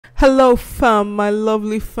Hello fam, my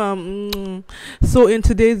lovely fam. So in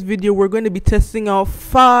today's video we're going to be testing out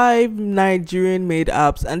 5 Nigerian made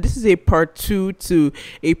apps, and this is a part 2 to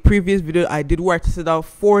a previous video I did where I tested out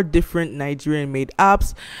 4 different Nigerian made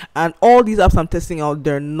apps. And all these apps I'm testing out,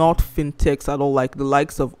 they're not fintechs at all, like the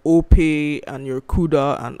likes of OPay and your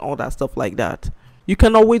Kuda and all that stuff like that. You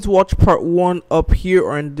can always watch part 1 up here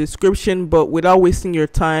or in the description, but without wasting your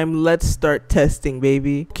time, let's start testing,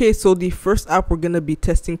 baby. Okay, so the first app we're gonna be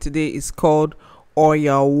testing today is called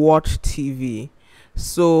OyaWatchTV.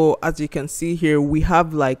 So as you can see here, we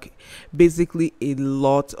have like basically a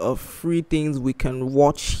lot of free things we can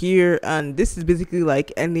watch here, and this is basically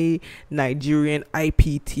like any Nigerian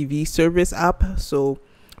IPTV service app. So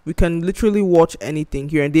we can literally watch anything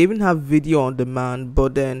here, and they even have video on demand.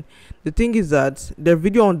 But then the thing is that their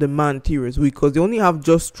video on demand here is weak because they only have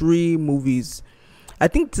just 3 movies. I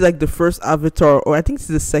think it's like the first Avatar, or I think it's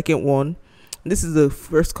the second one. This is the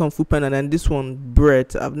first Kung Fu Panda, and then this one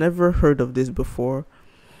Brett. I've never heard of this before.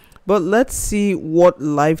 But let's see what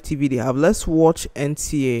live TV they have. Let's watch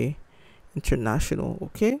NTA International,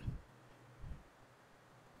 okay?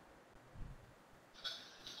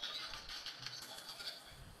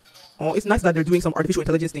 Oh, it's nice that they're doing some artificial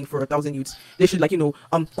intelligence thing for 1,000 youths. They should, like,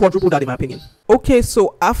 quadruple that in my opinion. Okay,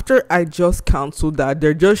 so after I just cancelled that,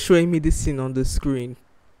 they're just showing me this scene on the screen.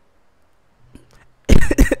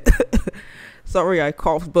 Sorry, I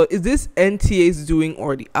coughed, but is this NTA's doing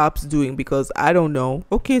or the app's doing? Because I don't know.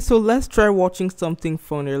 Okay, so let's try watching something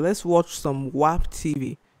funnier. Let's watch some WAP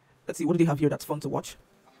TV. Let's see, what do they have here that's fun to watch?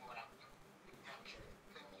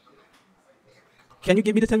 Can you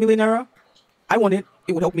give me the 10 million naira? I want it.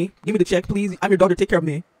 It would help me. Give me the check, please. I'm your daughter. Take care of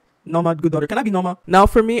me. Norma, good daughter. Can I be Norma? Now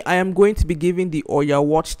for me, I am going to be giving the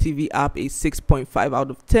OyaWatchTV app a 6.5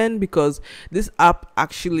 out of 10 because this app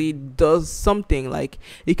actually does something. Like,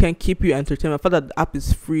 it can keep you entertained. I thought that the app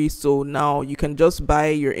is free, so now you can just buy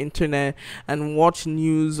your internet and watch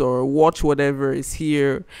news or watch whatever is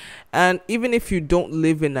here. And even if you don't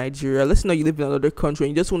live in Nigeria, let's say you live in another country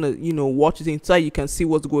and you just want to, watch it inside, you can see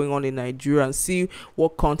what's going on in Nigeria and see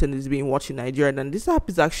what content is being watched in Nigeria. And this app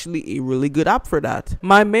is actually a really good app for that.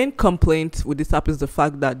 My main complaint with this app is the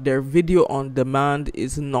fact that their video on demand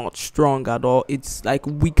is not strong at all. It's like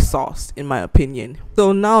weak sauce in my opinion.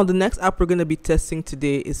 So now the next app we're going to be testing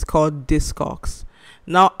today is called Diskox.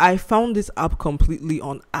 Now, I found this app completely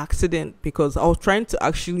on accident because I was trying to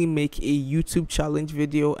actually make a YouTube challenge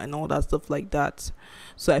video and all that stuff like that.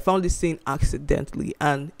 So I found this thing accidentally,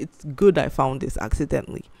 and it's good I found this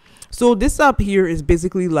accidentally. So this app here is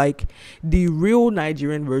basically like the real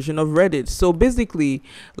Nigerian version of Reddit. So basically,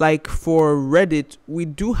 like for Reddit, we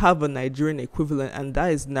do have a Nigerian equivalent, and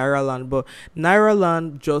that is Nairaland. But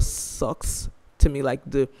Nairaland just sucks to me. Like,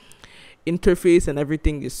 the interface and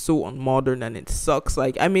everything is so unmodern and it sucks.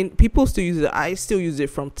 Like, I mean, people still use it. I still use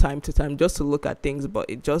it from time to time just to look at things, but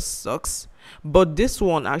it just sucks. But this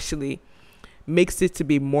one actually makes it to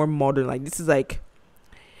be more modern. Like, this is like,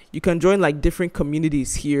 you can join like different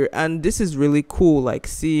communities here, and this is really cool. Like,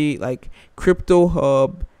 see, like crypto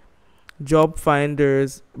hub, job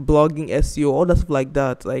finders, blogging, SEO, all that stuff like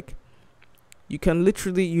that. Like, you can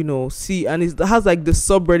literally, see, and it has like the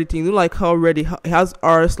subreddit thing, like how Reddit has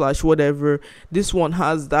r/ whatever. This one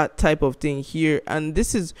has that type of thing here, and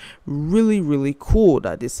this is really, really cool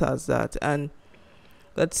that this has that. And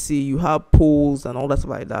let's see, you have polls and all that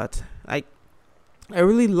stuff like that. I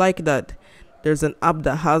really like that there's an app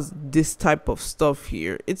that has this type of stuff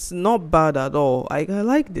here. It's not bad at all. I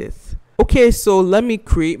like this. Okay, so let me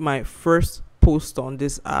create my first post on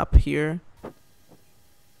this app here.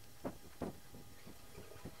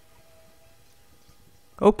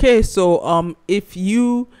 Okay, so if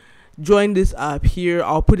you join this app here,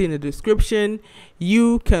 I'll put it in the description.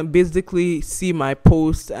 You can basically see my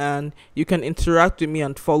post and you can interact with me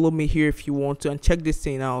and follow me here if you want to, and check this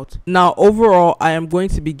thing out. Now overall, I am going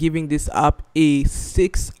to be giving this app a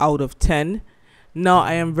 6 out of 10. Now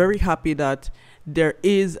I am very happy that there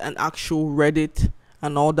is an actual Reddit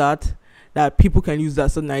and all that people can use.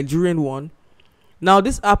 That's a Nigerian one. Now,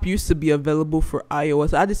 this app used to be available for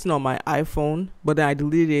iOS. I had this on my iPhone, but then I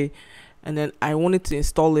deleted it, and then I wanted to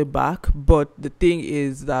install it back. But the thing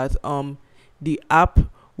is that the app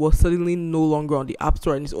was suddenly no longer on the App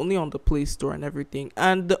Store, and it's only on the Play Store and everything.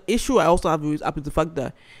 And the issue I also have with this app is the fact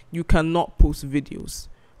that you cannot post videos,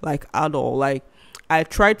 like, at all. Like, I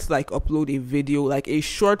tried to like upload a video, like a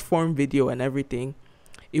short form video and everything.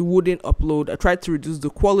 it wouldn't upload. I tried to reduce the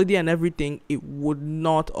quality and everything, it would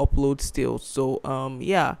not upload still. So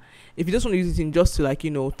yeah, if you just want to use it in just to, like,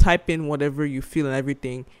 you know, type in whatever you feel and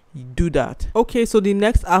everything, you do that. Okay, so the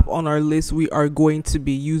next app on our list we are going to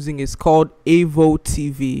be using is called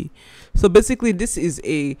OyaWatchTV. So basically this is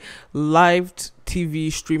a live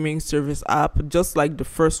TV streaming service app, just like the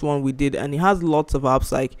first one we did, and it has lots of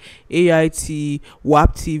apps like AIT,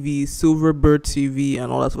 WAP TV, Silverbird TV,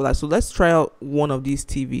 and all that stuff. So let's try out one of these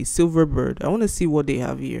TVs. Silverbird, I want to see what they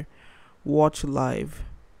have here. Watch live.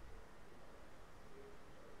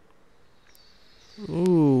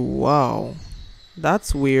 Ooh, wow,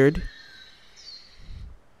 that's weird.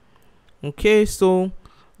 Okay, so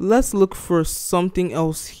let's look for something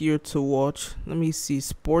else here to watch. Let me see.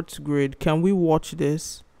 Sports Grid. Can we watch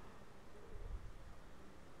this?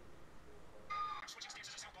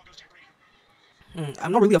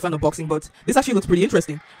 I'm not really a fan of boxing, but this actually looks pretty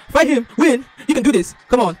interesting. Fight him, win. You can do this.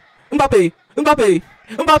 Come on. Mbappe, Mbappe,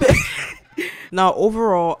 Mbappe. Now,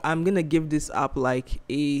 overall, I'm going to give this app like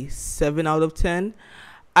a 7 out of 10.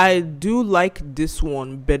 I do like this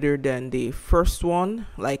one better than the first one.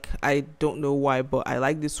 Like, I don't know why, but I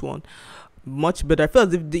like this one much better. I feel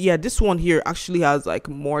as if this one here actually has like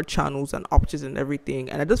more channels and options and everything,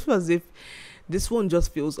 and I just feel as if this one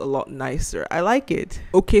just feels a lot nicer. I like it.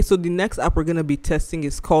 Okay, so the next app we're gonna be testing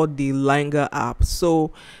is called the LangaApp.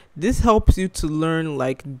 So this helps you to learn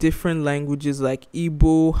like different languages like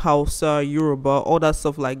Igbo, Hausa, Yoruba, all that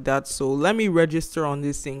stuff like that. So let me register on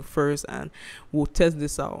this thing first and we'll test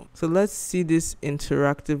this out. So let's see this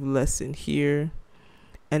interactive lesson here.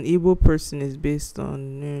 An Igbo person is based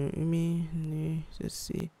on let's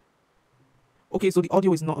see. Okay, so the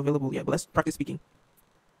audio is not available yet, but let's practice speaking.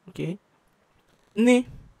 Okay. Ni.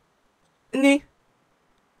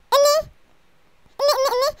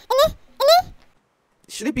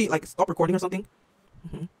 Should it be like stop recording or something?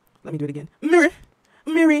 Let me do it again.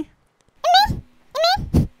 Miri.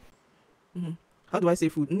 How do I say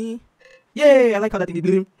food? Ni. Yay! I like how that thing did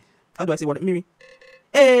him. How do I say water? Miri.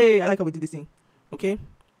 Hey! I like how we did this thing. Okay.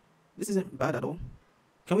 This isn't bad at all.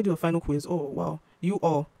 Can we do a final quiz? Oh wow. You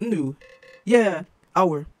all knew. Yeah.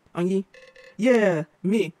 Our. Angi. Yeah.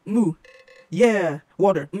 Me. Moo. Yeah.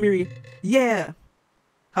 Water. Miri. Yeah.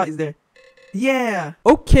 How is there? Yeah.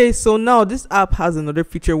 Okay, so now this app has another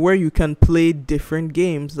feature where you can play different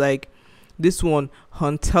games, like this one,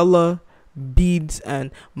 Huntella, Beads,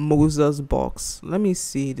 and Moses Box. Let me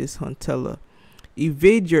see this Huntella.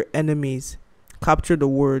 Evade your enemies. Capture the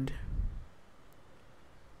word.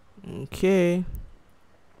 Okay.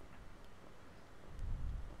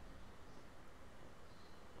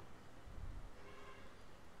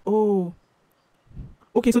 Oh.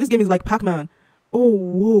 Okay, so this game is like Pac-Man. Oh,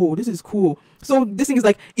 whoa, this is cool. So this thing is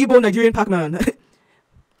like Igbo Nigerian Pac-Man. This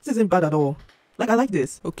isn't bad at all. Like, I like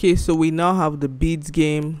this. Okay, so we now have the beads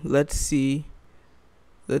game. Let's see.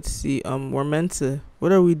 We're meant to.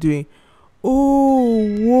 What are we doing?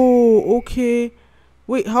 Oh, whoa. Okay.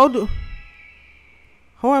 Wait, how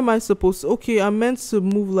am I supposed to? Okay, I'm meant to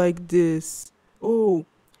move like this. Oh.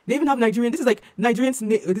 They even have Nigerian. This is like Nigerian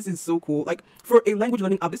snake. This is so cool. Like, for a language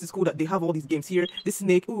learning app, this is cool that they have all these games here. This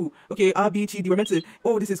snake. Ooh. Okay. A, B, C, D. We're meant to.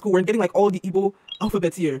 Oh, this is cool. We're getting like all the Igbo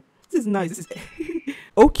alphabets here. This is nice. This is.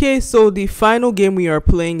 Okay. So the final game we are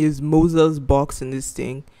playing is Moses Box in this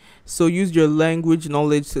thing. So use your language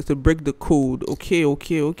knowledge to break the code.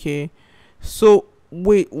 Okay. So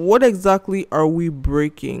wait, what exactly are we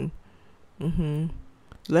breaking?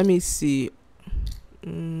 Let me see.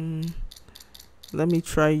 Let me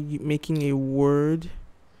try making a word.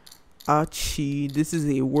 Achi. This is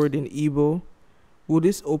a word in Igbo. Will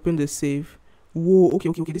this open the save? Whoa. Okay.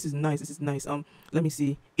 This is nice. Let me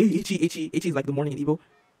see. Echi is like the morning in Igbo.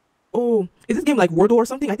 Oh, is this game like Wordle or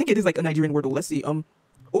something? I think it is like a Nigerian Wordle. Let's see.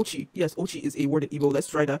 Ochi. Yes, Ochi is a word in Igbo. Let's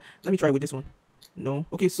try that. Let me try with this one. No.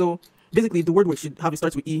 Okay, so basically the word should have it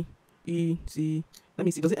starts with E. C. Let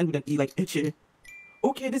me see. Does it end with an E like Eche?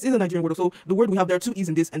 Okay, this is a Nigerian word. So the word we have, there are 2 E's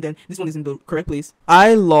in this, and then this one is in the correct place.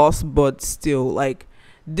 I lost, but still, like,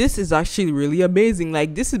 this is actually really amazing.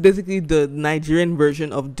 Like, this is basically the Nigerian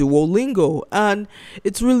version of Duolingo, and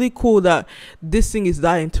it's really cool that this thing is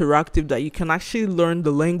that interactive that you can actually learn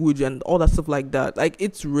the language and all that stuff like that. Like,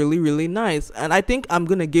 it's really, really nice, and I think I'm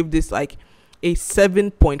gonna give this like a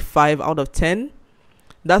 7.5 out of 10.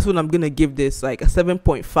 That's what I'm gonna give this, like a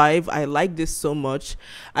 7.5. I like this so much.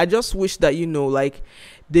 I just wish that, you know, like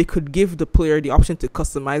they could give the player the option to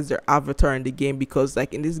customize their avatar in the game, because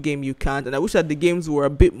like in this game you can't. And I wish that the games were a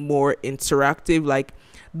bit more interactive. Like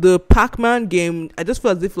the Pac-Man game, I just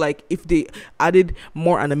feel as if like if they added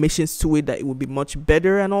more animations to it, that it would be much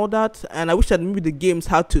better and all that. And I wish that maybe the games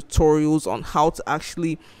had tutorials on how to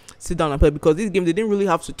actually sit down and play, because these games, they didn't really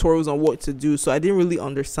have tutorials on what to do, so I didn't really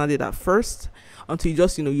understand it at first until you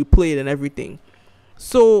just, you know, you play it and everything.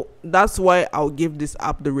 So that's why I'll give this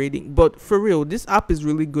app the rating. But for real, this app is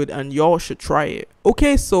really good and y'all should try it.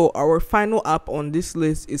 Okay, so our final app on this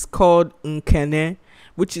list is called Nkenne,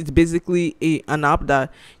 which is basically an app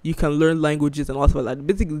that you can learn languages and all stuff like that.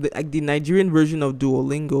 Basically like the Nigerian version of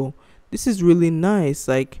Duolingo. This is really nice.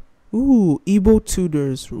 Like, ooh, Igbo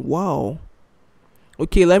tutors. Wow.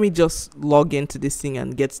 Okay, let me just log into this thing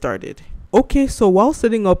and get started. Okay, so while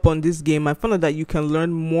setting up on this game, I found out that you can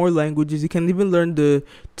learn more languages. You can even learn the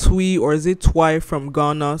Twi, or is it Twi, from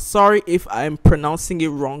Ghana. Sorry if I'm pronouncing it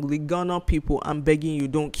wrongly. Ghana people, I'm begging you,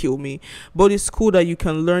 don't kill me. But it's cool that you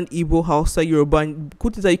can learn Igbo, Hausa, Yoruba, and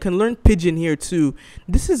good is that you can learn Pidgin here too.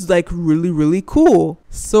 This is like really, really cool.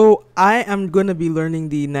 So I am gonna be learning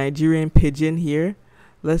the Nigerian Pidgin here.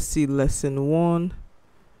 Let's see, lesson 1.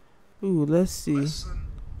 Ooh, let's see. Lesson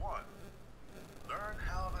 1. Learn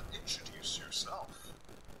how to introduce yourself.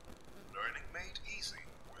 Learning made easy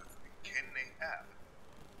with Nkenne app.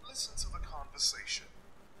 Listen to the conversation.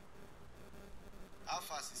 How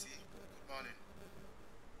fast is he? Good morning.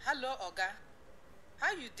 Hello, Oga.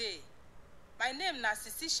 How you dey? My name na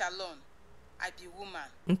Sisi Shalom. I be woman.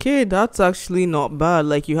 Okay, that's actually not bad.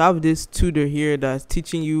 Like you have this tutor here that's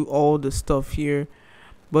teaching you all the stuff here.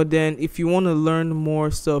 But then if you want to learn more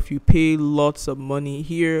stuff, you pay lots of money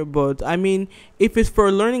here. But I mean, if it's for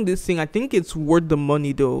learning this thing, I think it's worth the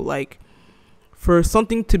money though. Like for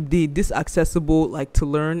something to be this accessible, like to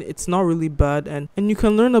learn, it's not really bad. And you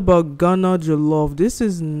can learn about Ghana Jollof. This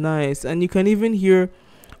is nice. And you can even hear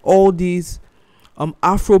all these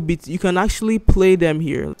Afro beats. You can actually play them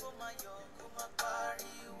here.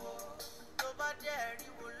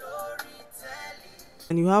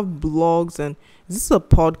 And you have blogs, and this is a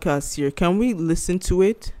podcast here. Can we listen to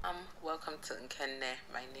it? Welcome to Nkenne.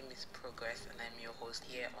 My name is Progress and I'm your host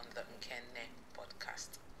here on the Nkenne podcast.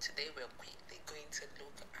 Today we're quickly going to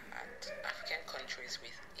look at African countries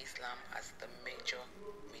with Islam as the major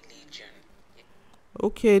religion.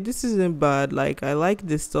 Okay, this isn't bad. Like I like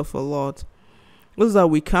this stuff a lot. What's that?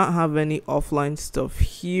 We can't have any offline stuff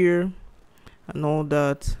here and all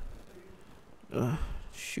that.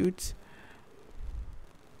 Shoot.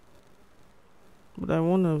 But I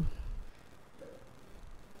wanna.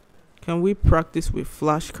 Can we practice with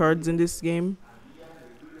flashcards in this game?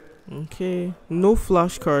 Okay, no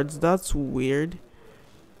flashcards. That's weird.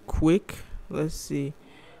 Quick. Let's see.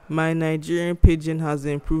 My Nigerian Pidgin has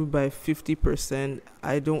improved by 50%.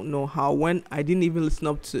 I don't know how. When I didn't even listen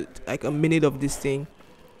up to like a minute of this thing.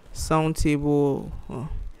 Sound table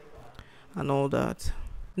and all that.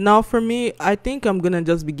 Now for me, I think I'm gonna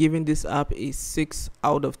just be giving this app a 6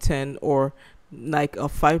 out of 10 or like a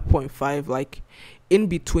 5.5, like in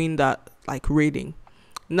between that like rating.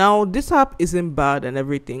 Now this app isn't bad and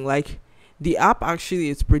everything. Like the app actually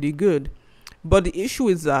is pretty good, but the issue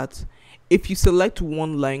is that if you select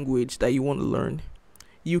one language that you want to learn,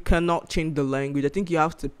 you cannot change the language. I think you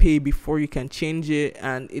have to pay before you can change it,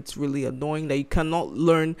 and it's really annoying that you cannot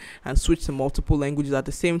learn and switch to multiple languages at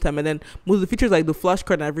the same time. And then most of the features like the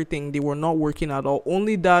flashcard and everything, they were not working at all.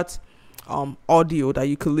 Only that audio that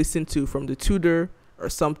you could listen to from the tutor or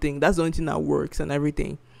something, that's the only thing that works and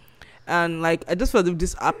everything. And like I just felt if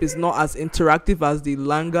this app is not as interactive as the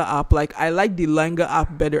LangaApp. Like I like the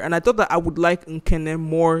LangaApp better, and I thought that I would like Nkenne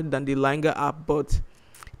more than the LangaApp, but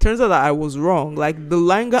it turns out that I was wrong. Like the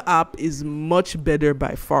LangaApp is much better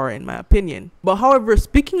by far in my opinion. But however,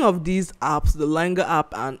 speaking of these apps, the LangaApp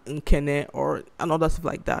and Nkenne or another stuff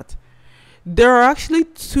like that, there are actually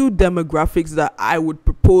two demographics that I would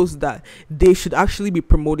propose that they should actually be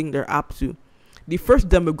promoting their app to. The first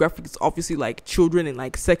demographic is obviously like children in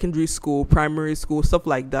like secondary school, primary school, stuff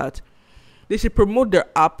like that. They should promote their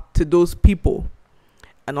app to those people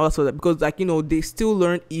and also that, because like, you know, they still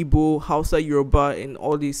learn Igbo, Hausa, Yoruba in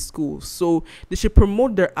all these schools. So they should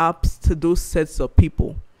promote their apps to those sets of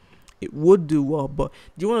people. It would do well. But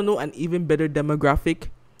do you want to know an even better demographic?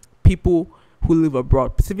 People who live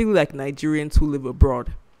abroad, specifically like Nigerians who live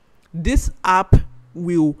abroad. This app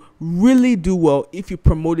will really do well if you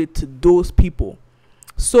promote it to those people.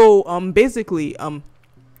 So basically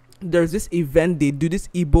there's this event they do, this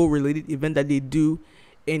Igbo related event that they do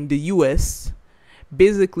in the US.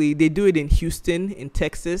 Basically, they do it in Houston, in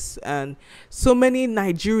Texas, and so many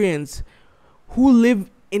Nigerians who live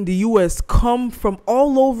in the US come from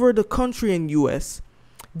all over the country in US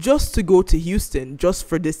just to go to Houston just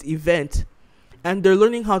for this event. And they're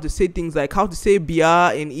learning how to say things like how to say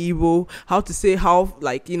bia in Igbo, how to say how,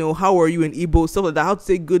 like, you know, how are you in Igbo, stuff like that, how to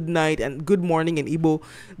say good night and good morning in Igbo.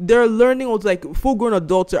 They're learning also, like, full grown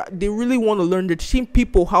adults, they really want to learn. They're teaching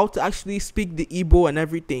people how to actually speak the Igbo and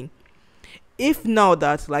everything. If now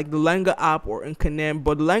that, like, the LangaApp or Nkenne,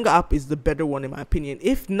 but the LangaApp is the better one in my opinion,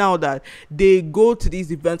 if now that they go to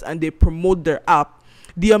these events and they promote their app,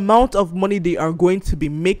 the amount of money they are going to be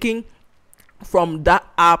making from that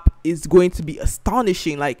app is going to be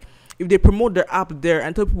astonishing. Like, if they promote their app there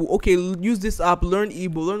and tell people, okay, use this app, learn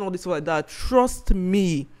Igbo, learn all this stuff like that, trust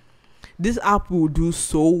me, this app will do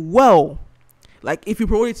so well. Like, if you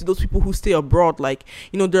promote it to those people who stay abroad, like,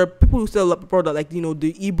 you know, there are people who stay abroad that, like, you know,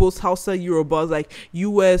 the Igbos, Hausa, Yorubas, like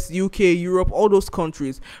US, UK, Europe, all those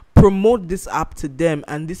countries, promote this app to them,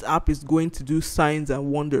 and this app is going to do signs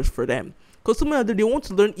and wonders for them. Because some of them, they want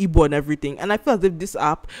to learn Igbo and everything. And I feel as if this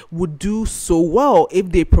app would do so well if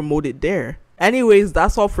they promote it there. Anyways,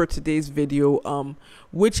 that's all for today's video.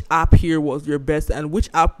 Which app here was your best, and which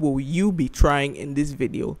app will you be trying in this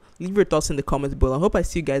video? Leave your thoughts in the comments below. I hope I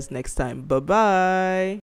see you guys next time. Bye-bye.